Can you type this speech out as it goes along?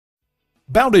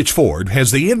Bowditch Ford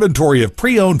has the inventory of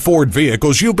pre-owned Ford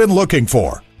vehicles you've been looking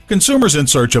for. Consumers in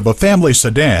search of a family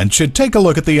sedan should take a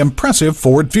look at the impressive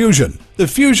Ford Fusion. The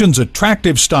Fusion's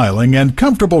attractive styling and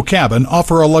comfortable cabin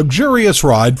offer a luxurious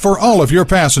ride for all of your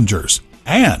passengers.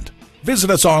 And visit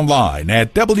us online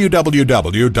at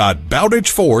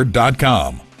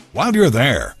www.bowditchford.com. While you're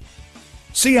there,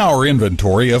 see our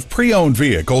inventory of pre-owned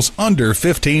vehicles under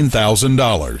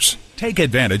 $15,000. Take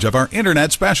advantage of our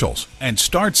internet specials and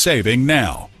start saving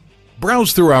now.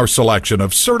 Browse through our selection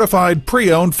of certified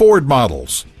pre-owned Ford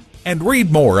models and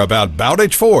read more about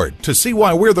Bowditch Ford to see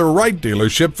why we're the right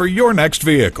dealership for your next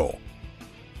vehicle.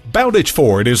 Bowditch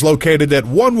Ford is located at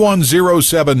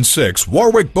 11076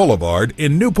 Warwick Boulevard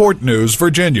in Newport News,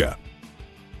 Virginia.